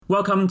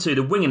Welcome to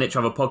the Winging It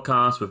Travel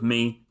podcast with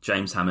me,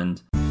 James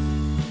Hammond.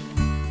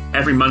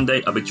 Every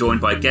Monday I'll be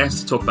joined by guests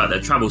to talk about their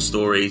travel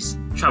stories,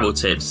 travel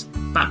tips,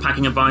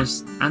 backpacking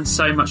advice and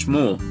so much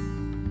more.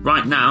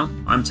 Right now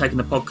I'm taking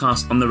the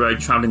podcast on the road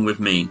travelling with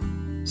me,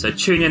 so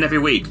tune in every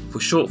week for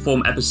short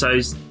form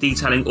episodes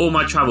detailing all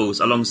my travels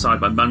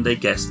alongside my Monday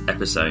guest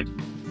episode.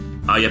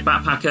 Are you a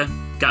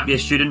backpacker, gap year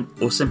student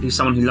or simply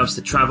someone who loves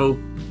to travel?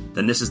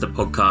 Then this is the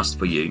podcast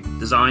for you,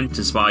 designed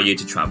to inspire you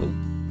to travel.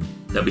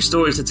 There'll be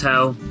stories to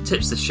tell,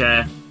 tips to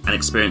share, and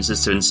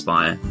experiences to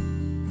inspire.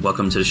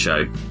 Welcome to the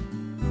show.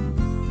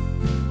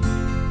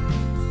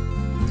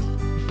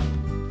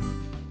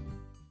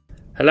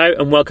 Hello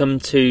and welcome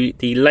to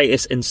the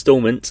latest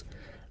instalment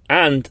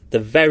and the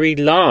very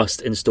last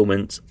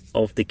instalment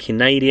of the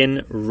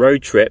Canadian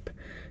road trip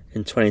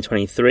in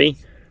 2023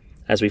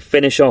 as we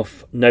finish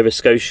off Nova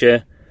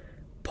Scotia,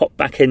 pop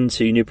back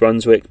into New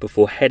Brunswick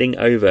before heading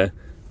over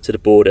to the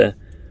border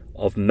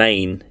of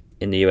Maine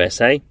in the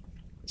USA.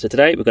 So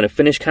today we're going to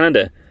finish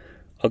Canada.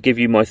 I'll give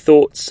you my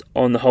thoughts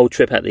on the whole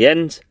trip at the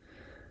end,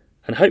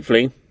 and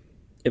hopefully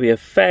it'll be a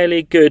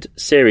fairly good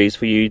series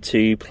for you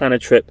to plan a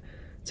trip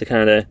to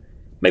Canada,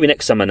 maybe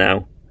next summer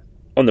now,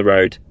 on the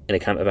road in a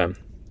camper van.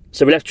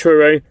 So we left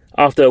Truro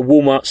after a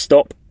Walmart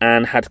stop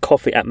and had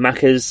coffee at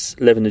Macca's,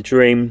 living the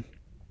dream,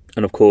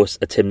 and of course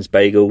a Tim's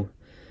bagel,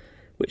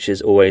 which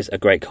is always a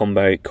great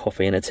combo,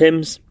 coffee and a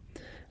Tim's,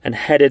 and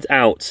headed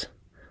out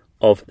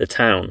of the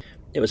town.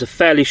 It was a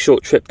fairly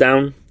short trip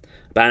down,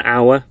 about an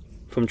hour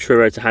from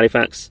Truro to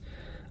Halifax,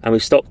 and we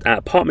stopped at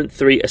Apartment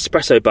 3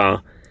 Espresso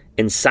Bar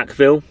in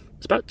Sackville.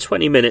 It's about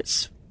 20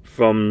 minutes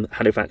from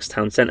Halifax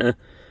town centre.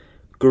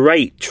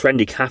 Great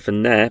trendy cafe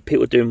in there,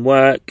 people doing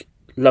work,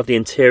 love the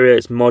interior,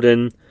 it's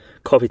modern,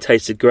 coffee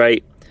tasted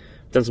great,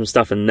 done some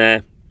stuff in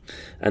there.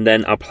 And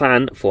then our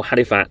plan for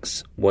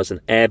Halifax was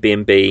an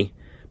Airbnb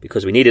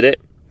because we needed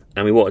it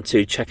and we wanted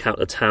to check out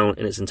the town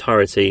in its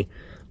entirety,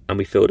 and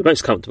we feel the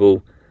most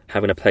comfortable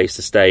having a place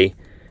to stay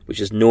which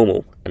is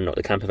normal and not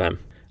the camper van.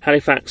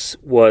 Halifax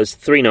was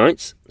 3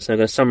 nights, so I'm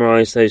going to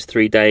summarise those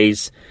 3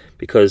 days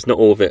because not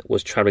all of it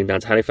was travelling down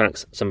to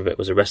Halifax, some of it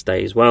was a rest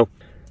day as well.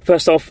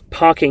 First off,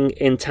 parking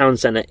in town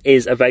centre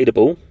is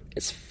available.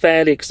 It's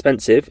fairly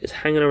expensive, it's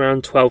hanging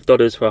around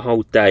 $12 for a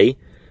whole day,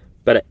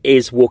 but it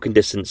is walking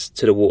distance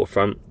to the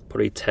waterfront,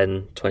 probably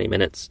 10-20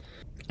 minutes.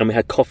 And we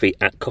had coffee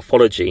at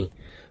Coffology.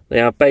 They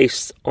are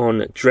based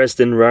on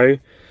Dresden Row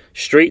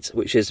Street,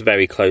 which is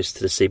very close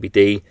to the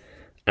CBD,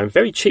 and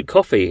very cheap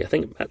coffee, I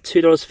think about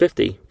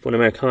 $2.50 for an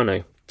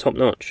Americano, top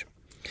notch.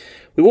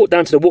 We walked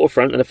down to the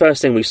waterfront and the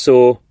first thing we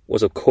saw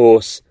was, of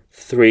course,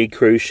 3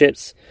 cruise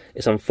ships.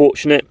 It's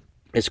unfortunate,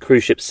 it's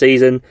cruise ship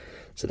season,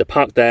 so they're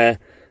parked there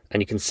and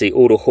you can see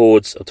all the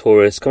hordes of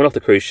tourists coming off the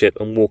cruise ship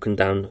and walking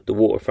down the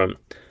waterfront.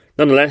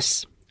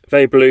 Nonetheless,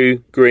 very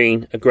blue,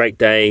 green, a great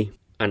day,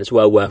 and it's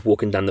well worth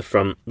walking down the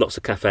front. Lots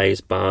of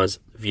cafes, bars,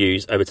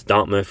 views over to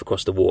Dartmouth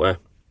across the water.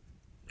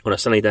 On a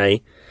sunny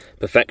day,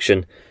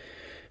 perfection.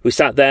 We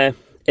sat there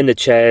in the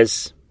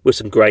chairs with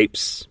some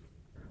grapes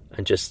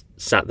and just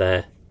sat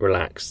there,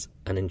 relaxed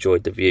and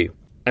enjoyed the view.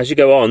 As you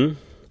go on,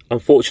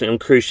 unfortunately on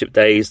cruise ship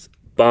days,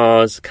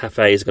 bars,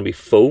 cafes are going to be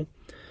full.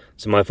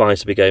 So my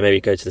advice would be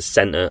maybe go to the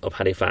centre of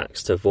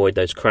Halifax to avoid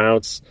those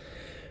crowds.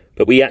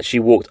 But we actually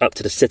walked up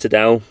to the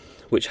Citadel,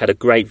 which had a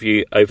great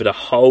view over the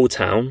whole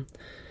town.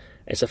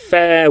 It's a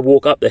fair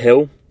walk up the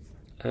hill.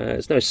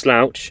 It's no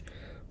slouch,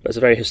 but it's a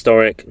very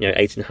historic,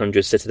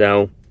 1800s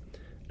Citadel.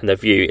 And the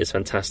view is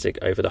fantastic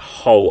over the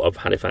whole of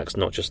Halifax,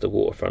 not just the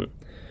waterfront.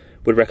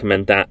 Would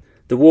recommend that.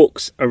 The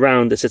walks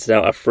around the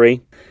Citadel are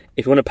free.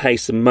 If you want to pay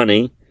some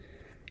money,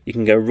 you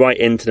can go right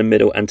into the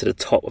middle and to the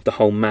top of the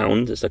whole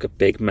mound. It's like a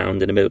big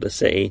mound in the middle of the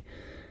city.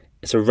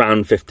 It's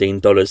around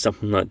 $15,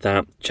 something like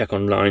that. Check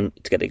online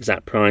to get the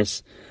exact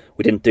price.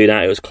 We didn't do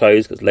that, it was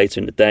closed because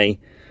later in the day,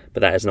 but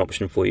that is an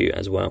option for you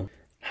as well.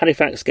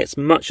 Halifax gets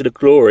much of the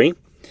glory,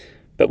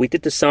 but we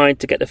did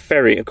decide to get the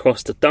ferry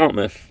across to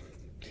Dartmouth.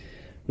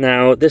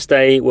 Now, this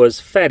day was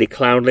fairly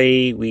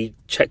cloudy. We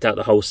checked out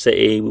the whole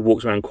city. We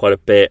walked around quite a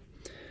bit.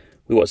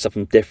 We wanted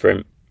something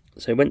different.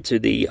 So we went to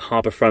the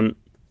harbour front,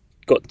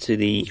 got to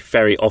the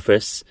ferry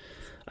office.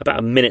 About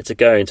a minute to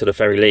go until the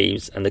ferry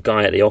leaves, and the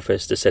guy at the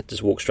office just said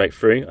just walk straight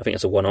through. I think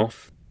that's a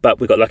one-off. But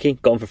we got lucky,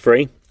 got on for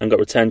free, and got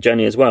return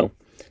journey as well.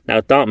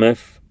 Now,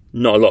 Dartmouth,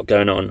 not a lot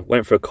going on.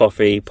 Went for a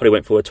coffee, probably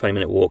went for a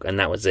 20-minute walk, and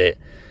that was it.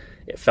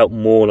 It felt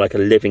more like a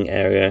living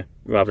area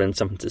rather than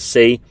something to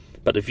see.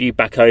 But the view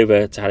back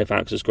over to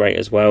Halifax was great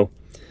as well.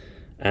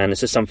 And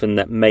it's just something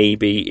that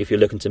maybe if you're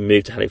looking to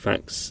move to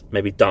Halifax,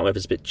 maybe Dartmouth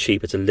is a bit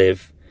cheaper to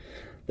live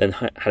than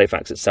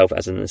Halifax itself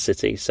as in the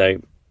city. So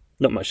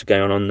not much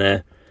going on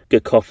there.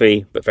 Good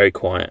coffee, but very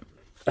quiet.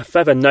 A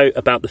further note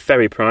about the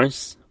ferry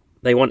price.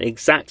 They want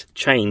exact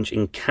change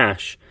in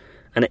cash.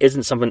 And it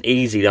isn't something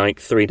easy like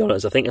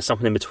 $3. I think it's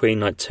something in between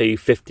like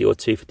 $2.50 or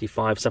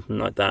 $2.55, something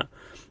like that.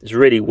 It's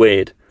really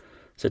weird.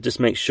 So just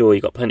make sure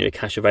you've got plenty of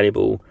cash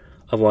available.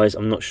 Otherwise,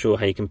 I'm not sure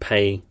how you can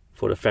pay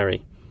for the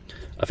ferry.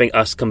 I think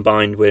us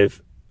combined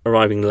with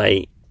arriving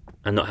late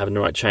and not having the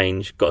right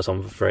change got us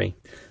on for free.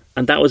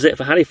 And that was it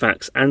for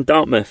Halifax and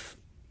Dartmouth.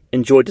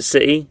 Enjoyed the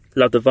city,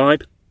 loved the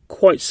vibe,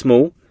 quite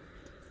small.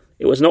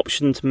 It was an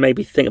option to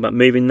maybe think about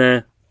moving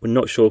there. We're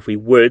not sure if we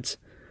would,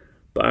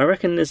 but I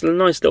reckon there's a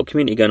nice little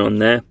community going on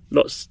there.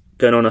 Lots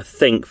going on, I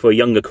think, for a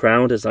younger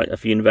crowd. There's like a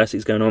few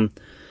universities going on,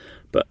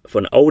 but for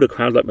an older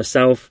crowd like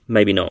myself,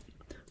 maybe not.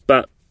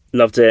 But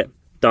loved it.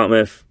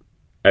 Dartmouth,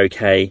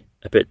 okay,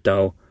 a bit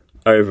dull.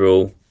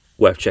 Overall,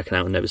 worth checking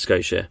out in Nova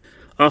Scotia.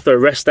 After a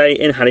rest day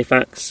in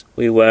Halifax,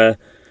 we were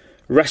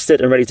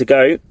rested and ready to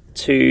go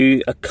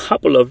to a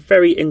couple of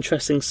very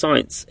interesting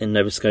sites in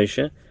Nova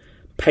Scotia,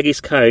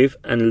 Peggy's Cove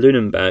and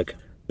Lunenberg,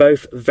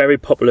 both very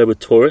popular with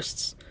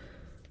tourists.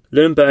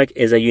 Lunenberg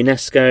is a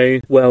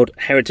UNESCO World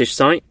Heritage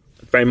Site,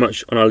 very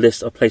much on our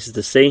list of places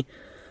to see.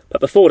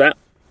 But before that,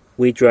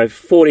 we drove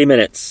 40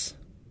 minutes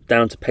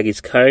down to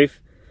Peggy's Cove,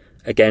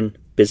 again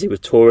busy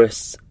with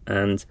tourists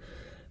and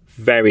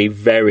very,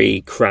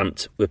 very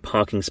cramped with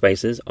parking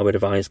spaces. I would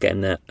advise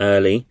getting there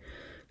early,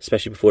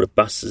 especially before the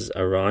buses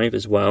arrive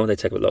as well. They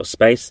take up a lot of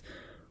space.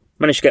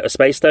 Managed to get a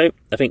space though.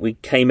 I think we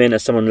came in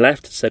as someone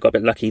left, so got a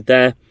bit lucky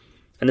there.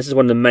 And this is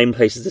one of the main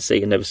places to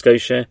see in Nova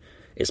Scotia.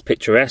 It's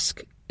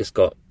picturesque. It's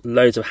got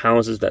loads of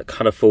houses that are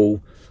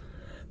colourful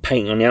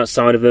painting on the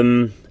outside of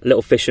them, a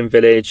little fishing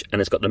village,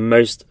 and it's got the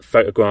most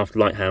photographed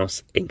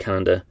lighthouse in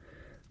Canada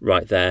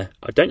right there.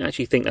 I don't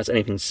actually think that's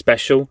anything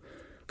special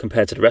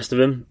compared to the rest of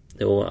them.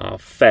 They all are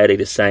fairly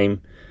the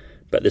same,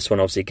 but this one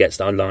obviously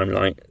gets our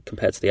limelight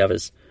compared to the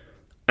others.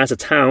 As a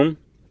town,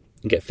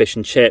 you get fish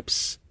and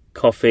chips,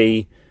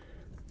 coffee,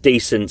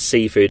 decent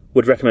seafood.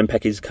 Would recommend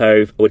Peggy's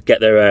Cove. I would get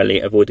there early,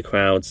 avoid the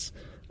crowds,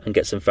 and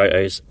get some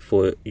photos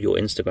for your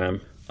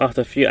Instagram.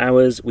 After a few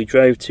hours, we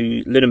drove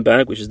to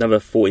Lunenberg, which is another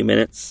 40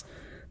 minutes.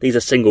 These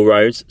are single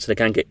roads, so they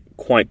can get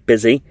quite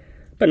busy,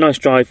 but nice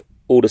drive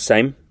all the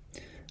same.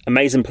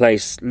 Amazing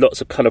place,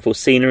 lots of colourful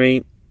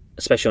scenery,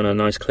 especially on a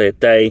nice clear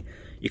day.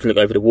 You can look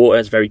over the water,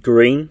 it's very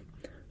green,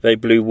 very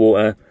blue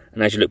water,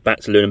 and as you look back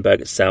to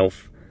Lunenberg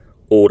itself,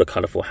 all the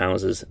colourful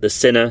houses. The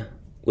Sinner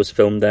was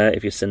filmed there,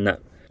 if you've seen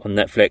that on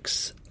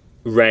Netflix.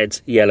 Red,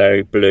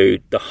 yellow, blue,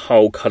 the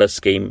whole colour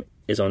scheme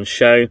is on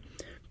show.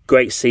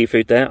 Great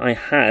seafood there. I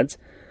had,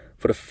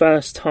 for the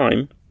first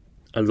time,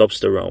 a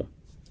lobster roll.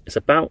 It's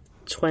about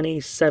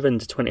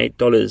 $27 to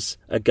 $28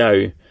 a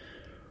go,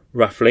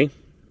 roughly,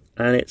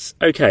 and it's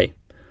okay.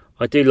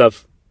 I do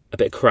love a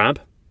bit of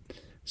crab,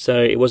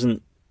 so it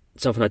wasn't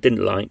something I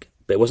didn't like,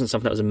 but it wasn't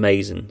something that was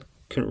amazing.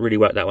 Couldn't really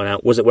work that one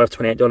out. Was it worth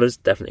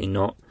 $28? Definitely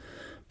not,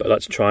 but I'd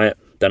like to try it.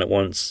 Done it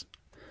once.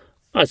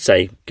 I'd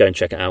say go and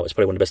check it out. It's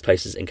probably one of the best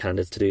places in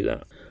Canada to do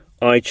that.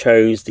 I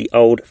chose the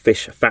Old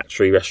Fish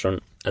Factory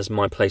restaurant as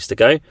my place to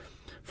go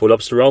for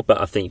lobster roll,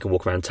 but I think you can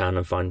walk around town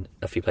and find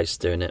a few places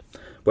doing it.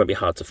 Won't be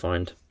hard to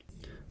find.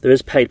 There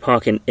is paid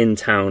parking in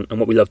town, and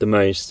what we loved the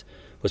most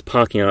was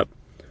parking up,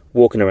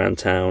 walking around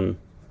town,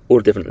 all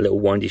the different little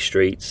windy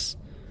streets,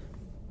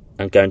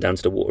 and going down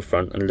to the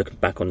waterfront and looking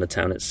back on the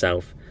town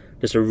itself.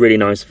 Just a really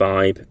nice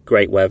vibe,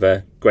 great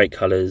weather, great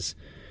colours,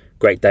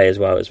 great day as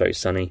well. It was very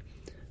sunny.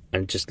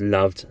 And just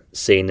loved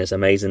seeing this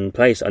amazing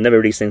place. I've never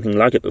really seen anything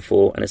like it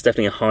before, and it's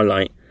definitely a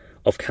highlight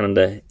of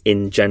Canada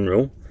in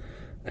general.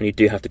 And you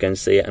do have to go and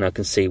see it, and I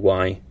can see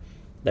why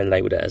they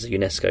labelled it as a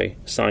UNESCO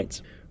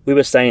site. We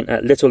were staying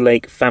at Little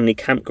Lake Family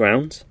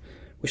Campground,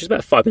 which is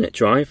about a 5-minute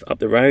drive up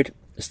the road.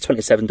 It's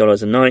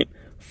 $27 a night,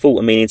 full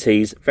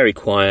amenities, very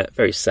quiet,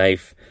 very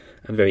safe,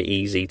 and very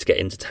easy to get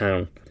into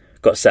town.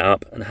 Got set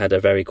up and had a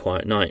very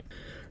quiet night.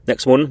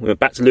 Next morning, we went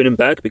back to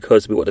Lunenberg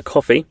because we wanted a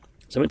coffee.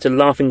 So I went to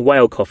Laughing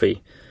Whale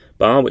Coffee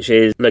Bar, which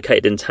is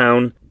located in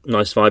town.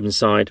 Nice vibe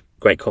inside,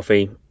 great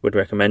coffee, would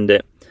recommend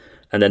it.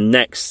 And then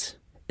next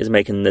is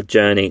making the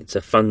journey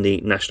to Fundy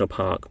National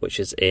Park, which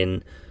is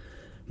in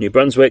New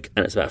Brunswick,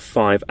 and it's about a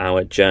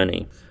 5-hour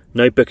journey.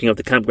 No booking of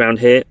the campground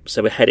here,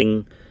 so we're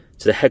heading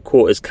to the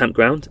headquarters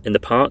campground in the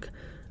park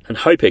and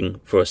hoping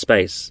for a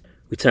space.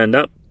 We turned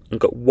up and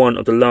got one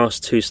of the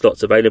last 2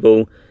 slots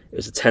available. It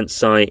was a tent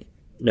site,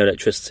 no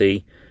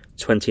electricity,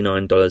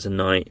 $29 a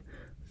night,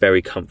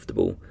 very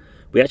comfortable.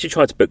 We actually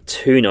tried to book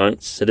 2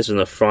 nights, so this was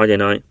on a Friday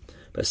night,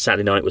 but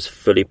Saturday night was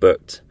fully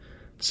booked.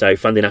 So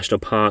Fundy National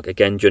Park,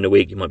 again, during the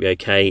week you might be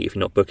okay. If you're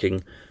not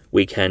booking,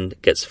 weekend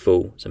gets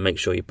full, so make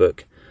sure you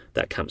book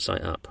that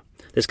campsite up.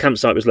 This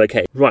campsite was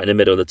located right in the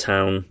middle of the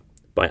town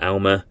by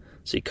Alma,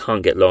 so you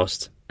can't get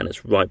lost, and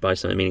it's right by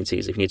some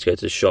amenities if you need to go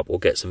to the shop or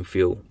get some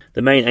fuel.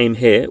 The main aim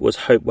here was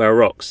Hopewell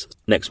Rocks.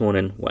 Next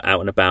morning, we're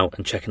out and about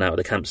and checking out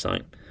the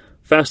campsite.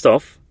 First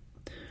off,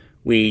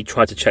 we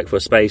tried to check for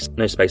a space,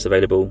 no space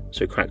available,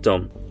 so we cracked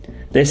on.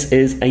 This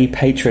is a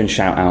patron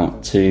shout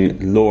out to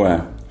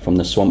Laura from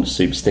the Swamp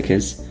Soup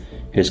Stickers,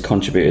 who has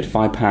contributed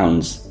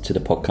 £5 to the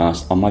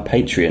podcast on my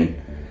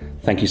Patreon.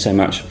 Thank you so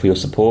much for your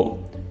support.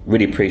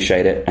 Really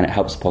appreciate it, and it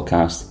helps the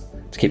podcast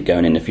to keep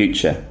going in the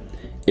future.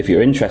 If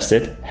you're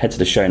interested, head to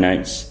the show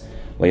notes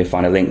where you'll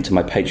find a link to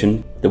my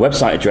Patreon. The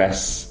website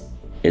address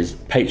is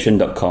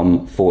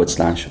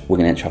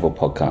patreon.com/Winging It Travel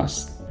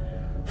Podcast.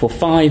 For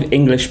 £5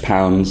 English,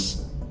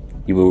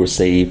 you will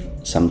receive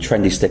some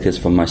trendy stickers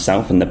from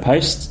myself in the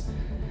post,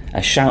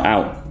 a shout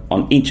out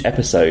on each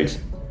episode,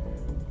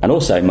 and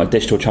also my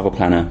digital travel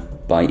planner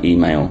by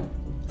email.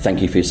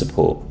 Thank you for your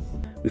support.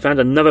 We found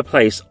another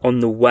place on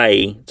the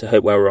way to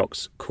Hopewell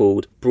Rocks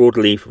called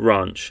Broadleaf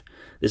Ranch.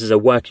 This is a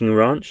working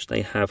ranch.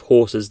 They have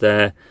horses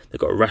there, they've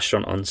got a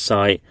restaurant on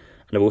site,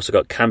 and they've also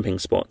got camping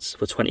spots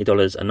for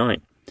 $20 a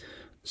night.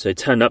 So he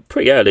turned up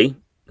pretty early,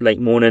 late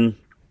morning.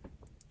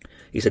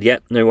 He said,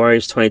 yep, no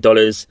worries,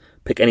 $20,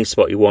 pick any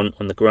spot you want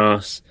on the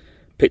grass.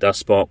 Picked our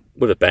spot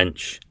with a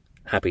bench,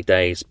 happy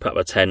days, put up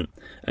a tent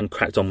and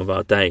cracked on with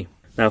our day.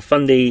 Now,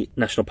 Fundy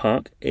National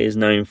Park is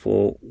known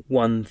for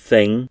one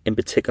thing in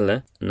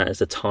particular, and that is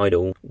the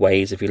tidal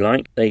waves, if you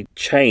like. They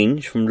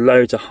change from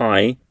low to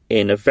high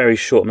in a very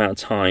short amount of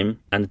time,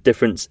 and the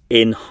difference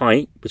in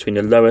height between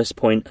the lowest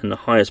point and the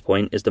highest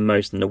point is the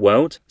most in the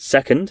world.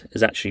 Second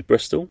is actually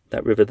Bristol,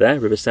 that river there,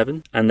 River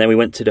Severn. And then we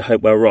went to the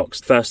Hopewell Rocks.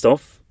 First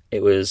off,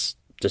 it was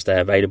just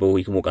there available.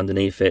 You can walk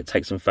underneath it,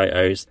 take some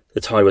photos.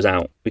 The tide was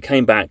out. We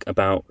came back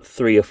about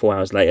 3 or 4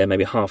 hours later,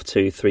 maybe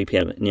 2:30, 3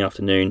 p.m. in the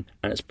afternoon,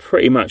 and it's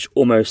pretty much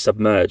almost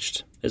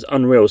submerged. It's an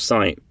unreal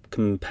sight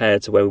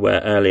compared to where we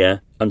were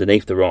earlier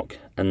underneath the rock,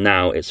 and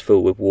now it's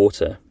filled with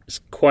water. It's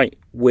quite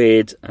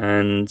weird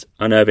and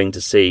unnerving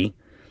to see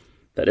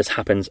that this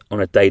happens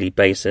on a daily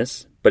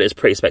basis, but it's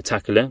pretty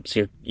spectacular.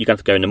 So you have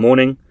to go in the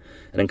morning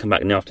and then come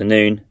back in the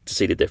afternoon to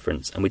see the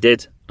difference, and we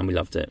did, and we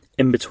loved it.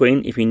 In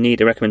between, if you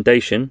need a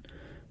recommendation,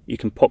 you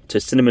can pop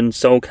to Cinnamon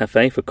Soul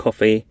Cafe for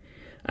coffee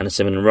and a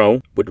cinnamon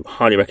roll. Would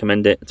highly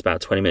recommend it. It's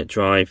about a 20-minute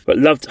drive. But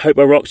loved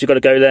Hopewell Rocks. You've got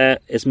to go there.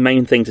 It's the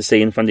main thing to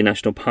see in Fundy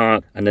National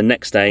Park. And the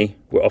next day,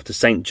 we're off to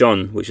St.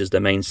 John, which is the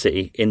main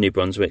city in New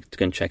Brunswick, to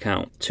go and check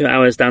out. 2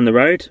 hours down the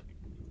road,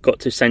 got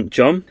to St.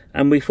 John.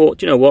 And we thought,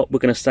 do you know what? We're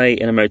going to stay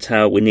in a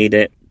motel. We need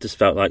it. Just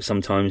felt like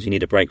sometimes you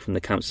need a break from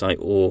the campsite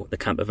or the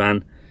camper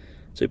van.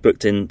 So we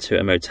booked into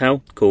a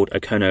motel called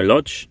Okono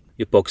Lodge.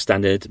 Your bog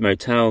standard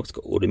motel. It's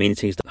got all the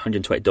amenities,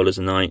 $120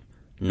 a night,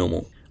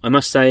 normal. I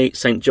must say,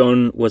 St.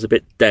 John was a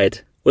bit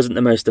dead. Wasn't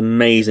the most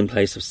amazing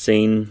place I've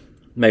seen.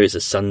 Maybe it's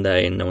a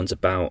Sunday and no one's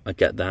about, I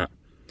get that.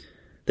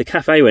 The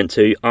cafe we went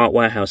to, Art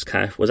Warehouse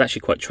Cafe, was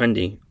actually quite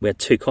trendy. We had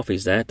 2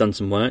 coffees there, done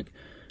some work.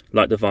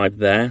 Liked the vibe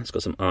there. It's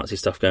got some artsy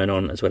stuff going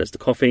on as well as the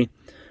coffee.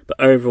 But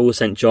overall,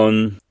 St.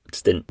 John,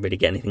 just didn't really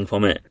get anything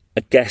from it. I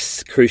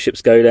guess cruise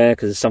ships go there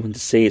because there's something to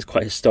see. It's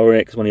quite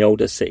historic. It's one of the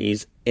older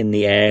cities in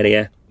the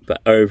area.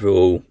 But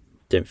overall,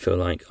 didn't feel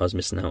like I was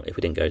missing out if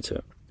we didn't go to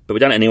it. But we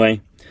done it anyway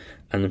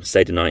and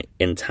stayed the night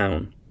in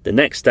town. The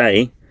next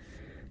day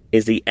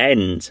is the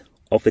end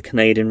of the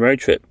Canadian road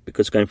trip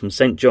because we're going from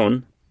St.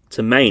 John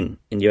to Maine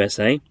in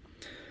USA.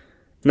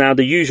 Now,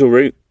 the usual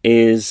route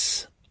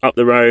is up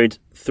the road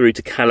through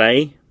to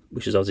Calais,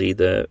 which is obviously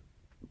the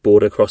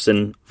border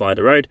crossing via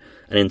the road,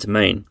 and into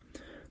Maine.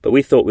 But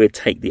we thought we'd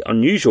take the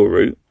unusual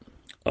route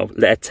of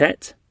La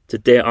Tête to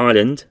Deer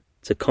Island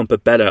to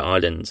Campobello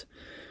Island.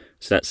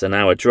 So that's an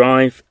hour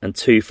drive and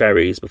 2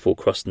 ferries before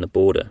crossing the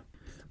border.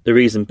 The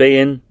reason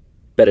being,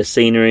 better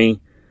scenery.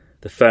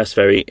 The first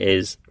ferry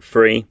is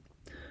free,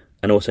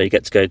 and also you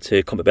get to go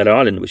to Campobello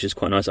Island, which is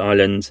quite a nice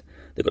island.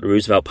 They've got the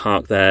Roosevelt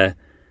Park there.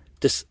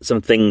 Just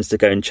some things to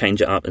go and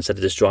change it up instead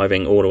of just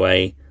driving all the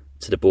way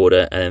to the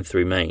border and then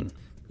through Maine.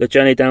 The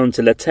journey down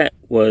to La Tête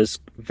was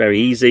very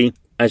easy.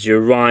 As you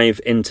arrive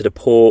into the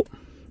port,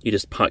 you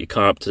just park your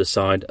car up to the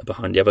side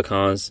behind the other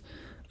cars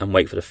and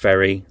wait for the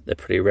ferry. They're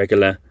pretty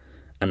regular,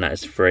 and that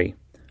is free.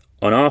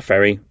 On our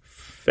ferry,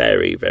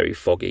 very, very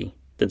foggy.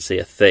 Didn't see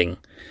a thing.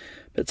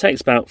 But it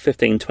takes about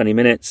 15-20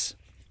 minutes.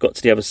 Got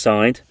to the other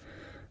side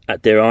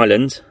at Deer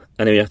Island,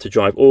 and then you have to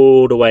drive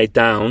all the way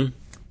down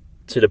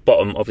to the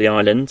bottom of the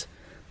island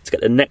to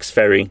get the next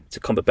ferry to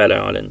Campobello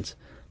Island.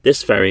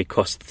 This ferry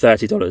costs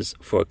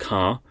 $30 for a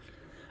car.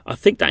 I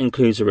think that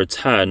includes a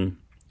return.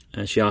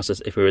 She asked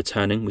us if we're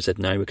returning. We said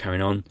no, we're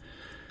carrying on.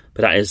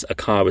 But that is a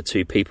car with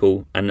 2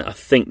 people, and I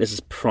think this is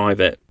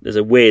private. There's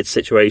a weird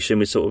situation.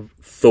 We sort of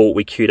thought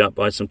we queued up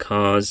by some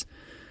cars.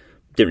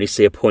 Didn't really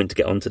see a point to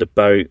get onto the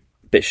boat.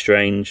 Bit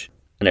strange.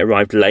 And it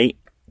arrived late.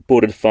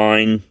 Boarded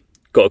fine.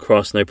 Got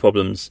across, no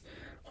problems,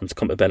 onto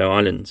Campobello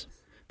Island.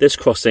 This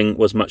crossing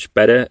was much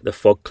better. The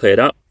fog cleared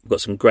up. We've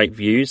got some great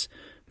views.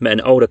 Met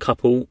an older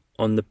couple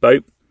on the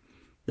boat.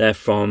 They're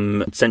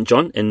from St.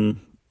 John in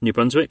New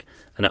Brunswick,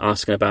 and they're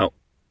asking about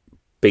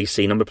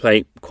BC number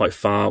plate, quite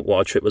far, what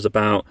our trip was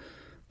about.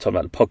 Talking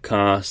about the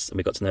podcast, and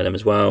we got to know them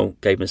as well.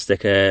 Gave them a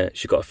sticker.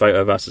 She got a photo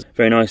of us. It's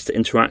very nice to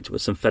interact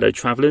with some fellow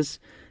travellers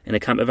in a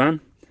camper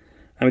van.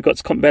 And we got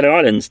to Campobello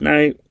Island.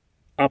 Now,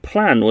 our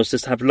plan was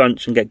just to have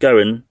lunch and get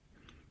going,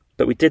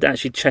 but we did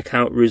actually check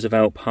out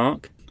Roosevelt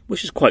Park,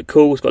 which is quite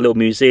cool. It's got a little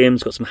museum.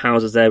 It's got some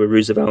houses there where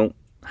Roosevelt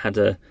had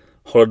a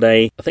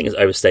holiday. I think it's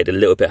overstated a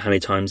little bit how many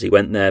times he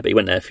went there, but he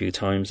went there a few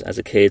times as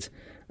a kid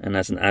and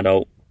as an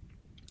adult.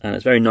 And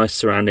it's very nice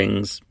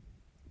surroundings,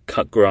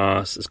 cut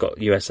grass. It's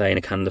got USA and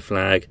a Canada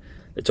flag.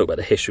 They talk about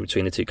the history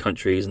between the 2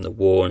 countries and the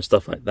war and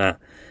stuff like that.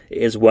 It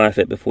is worth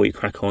it before you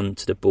crack on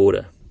to the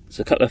border.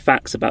 So a couple of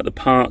facts about the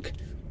park.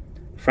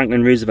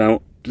 Franklin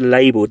Roosevelt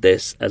labelled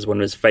this as one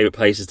of his favourite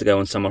places to go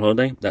on summer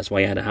holiday. That's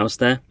why he had a house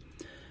there.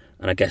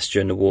 And I guess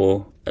during the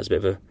war, that's a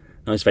bit of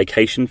Nice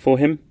vacation for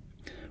him.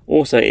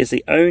 Also, it is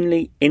the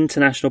only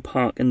international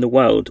park in the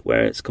world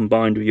where it's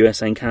combined with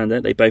USA and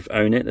Canada. They both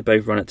own it. They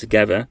both run it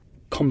together.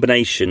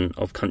 Combination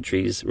of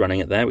countries running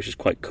it there, which is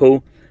quite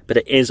cool. But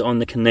it is on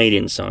the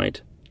Canadian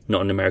side,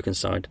 not on the American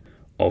side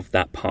of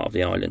that part of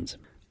the island.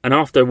 And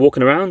after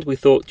walking around, we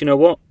thought, you know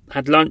what?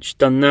 Had lunch,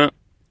 done that.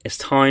 It's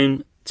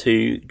time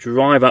to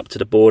drive up to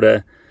the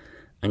border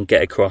and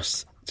get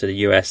across to the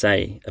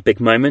USA. A big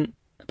moment,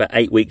 about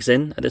 8 weeks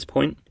in at this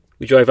point.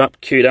 We drove up,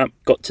 queued up,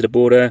 got to the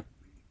border.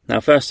 Now,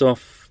 first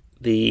off,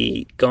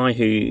 the guy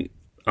who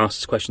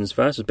asked us questions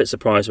first was a bit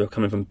surprised we were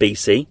coming from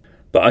BC.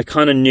 But I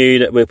kind of knew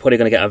that we were probably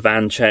going to get our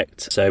van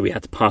checked. So we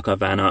had to park our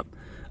van up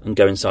and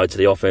go inside to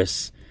the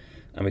office.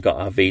 And we got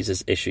our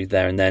visas issued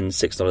there and then,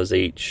 $6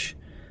 each.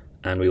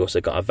 And we also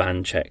got our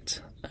van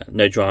checked.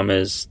 No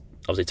dramas,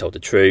 obviously told the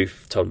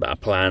truth, told them about our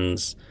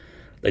plans.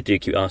 They do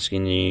keep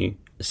asking you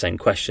the same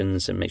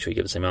questions and make sure you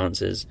give the same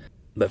answers.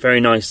 But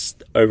very nice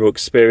overall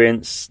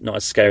experience, not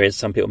as scary as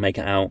some people make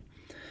it out,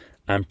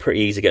 and pretty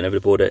easy getting over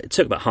the border. It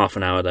took about half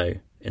an hour though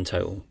in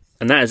total.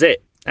 And that is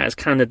it. That is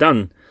Canada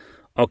done.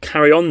 I'll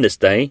carry on this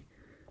day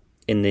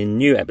in the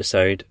new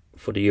episode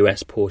for the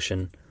US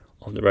portion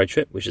of the road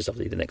trip, which is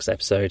obviously the next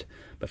episode.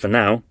 But for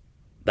now,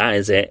 that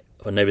is it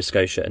for Nova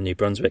Scotia and New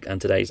Brunswick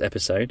and today's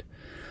episode.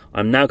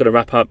 I'm now going to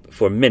wrap up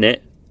for a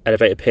minute,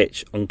 elevator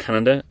pitch on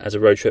Canada as a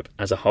road trip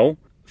as a whole.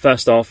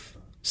 First off,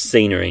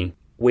 scenery.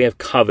 We have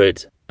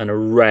covered an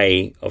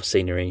array of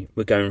scenery.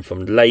 We're going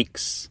from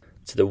lakes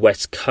to the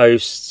west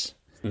coast,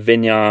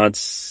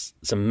 vineyards,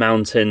 some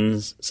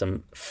mountains,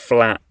 some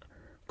flat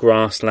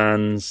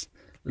grasslands,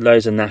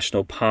 loads of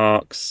national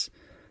parks,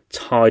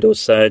 tidal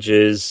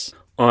surges,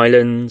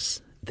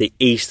 islands, the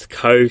east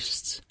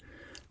coast,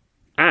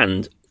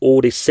 and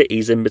all these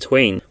cities in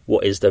between.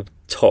 What is the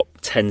top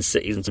 10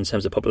 cities in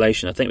terms of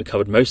population? I think we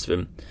covered most of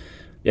them.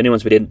 The only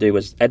ones we didn't do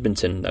was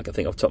Edmonton, I can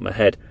think off the top of my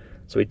head.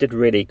 So we did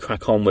really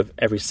crack on with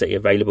every city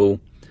available.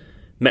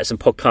 Met some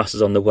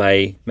podcasters on the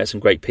way, met some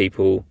great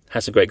people,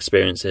 had some great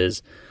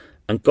experiences,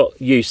 and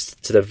got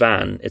used to the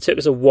van. It took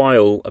us a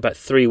while, about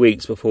 3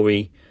 weeks, before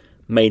we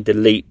made the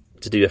leap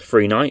to do a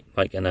free night,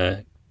 like in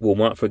a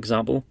Walmart, for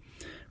example.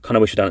 Kind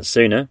of wish we'd done it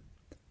sooner,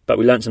 but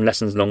we learned some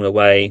lessons along the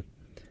way,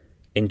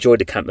 enjoyed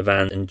the camper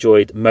van,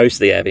 enjoyed most of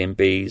the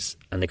Airbnbs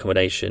and the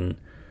accommodation,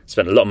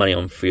 spent a lot of money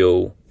on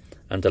fuel,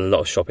 and done a lot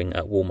of shopping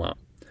at Walmart.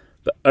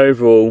 But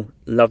overall,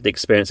 love the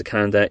experience of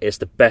Canada. It's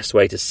the best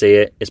way to see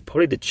it. It's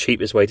probably the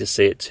cheapest way to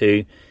see it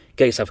too.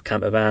 Get yourself a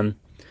camper van,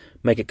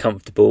 make it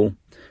comfortable,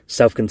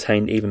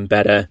 self-contained even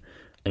better,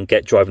 and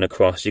get driving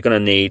across. You're going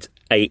to need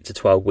 8 to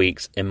 12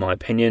 weeks, in my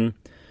opinion.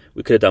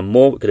 We could have done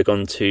more. We could have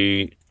gone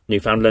to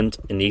Newfoundland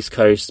in the East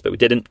Coast, but we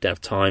didn't have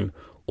time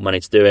or money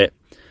to do it.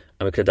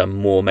 And we could have done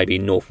more, maybe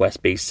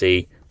Northwest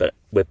BC, but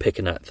we're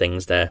picking at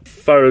things there.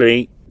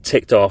 Thoroughly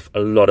ticked off a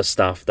lot of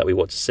stuff that we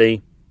want to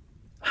see.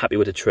 Happy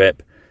with the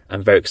trip.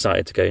 I'm very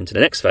excited to go into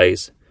the next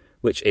phase,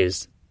 which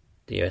is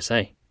the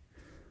USA.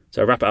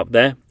 So I'll wrap it up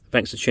there.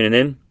 Thanks for tuning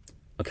in.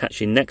 I'll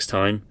catch you next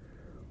time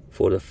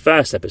for the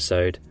first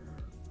episode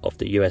of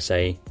the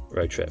USA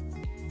road trip.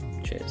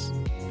 Cheers.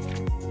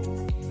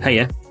 Hey,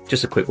 yeah,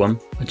 just a quick one.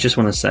 I just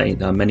want to say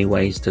there are many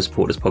ways to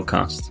support this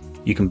podcast.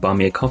 You can buy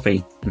me a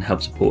coffee and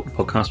help support the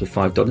podcast with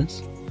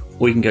 $5.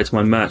 Or you can go to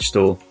my merch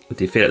store with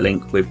the affiliate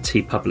link with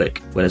TeePublic,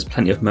 where there's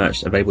plenty of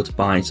merch available to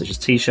buy, such as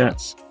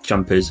t-shirts,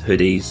 jumpers,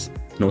 hoodies,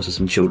 and also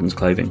some children's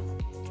clothing.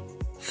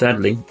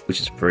 Thirdly, which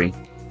is free,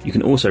 you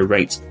can also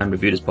rate and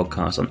review this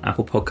podcast on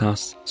Apple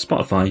Podcasts,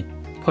 Spotify,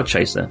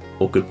 Podchaser,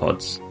 or Good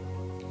Pods.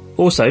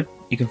 Also,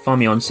 you can find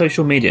me on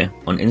social media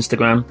on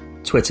Instagram,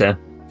 Twitter,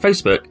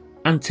 Facebook,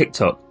 and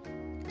TikTok.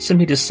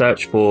 Simply just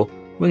search for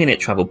Winging It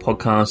Travel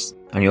Podcast,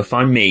 and you'll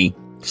find me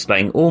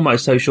displaying all my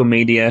social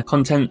media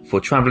content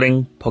for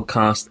travelling,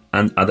 podcast,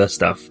 and other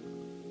stuff.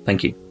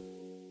 Thank you.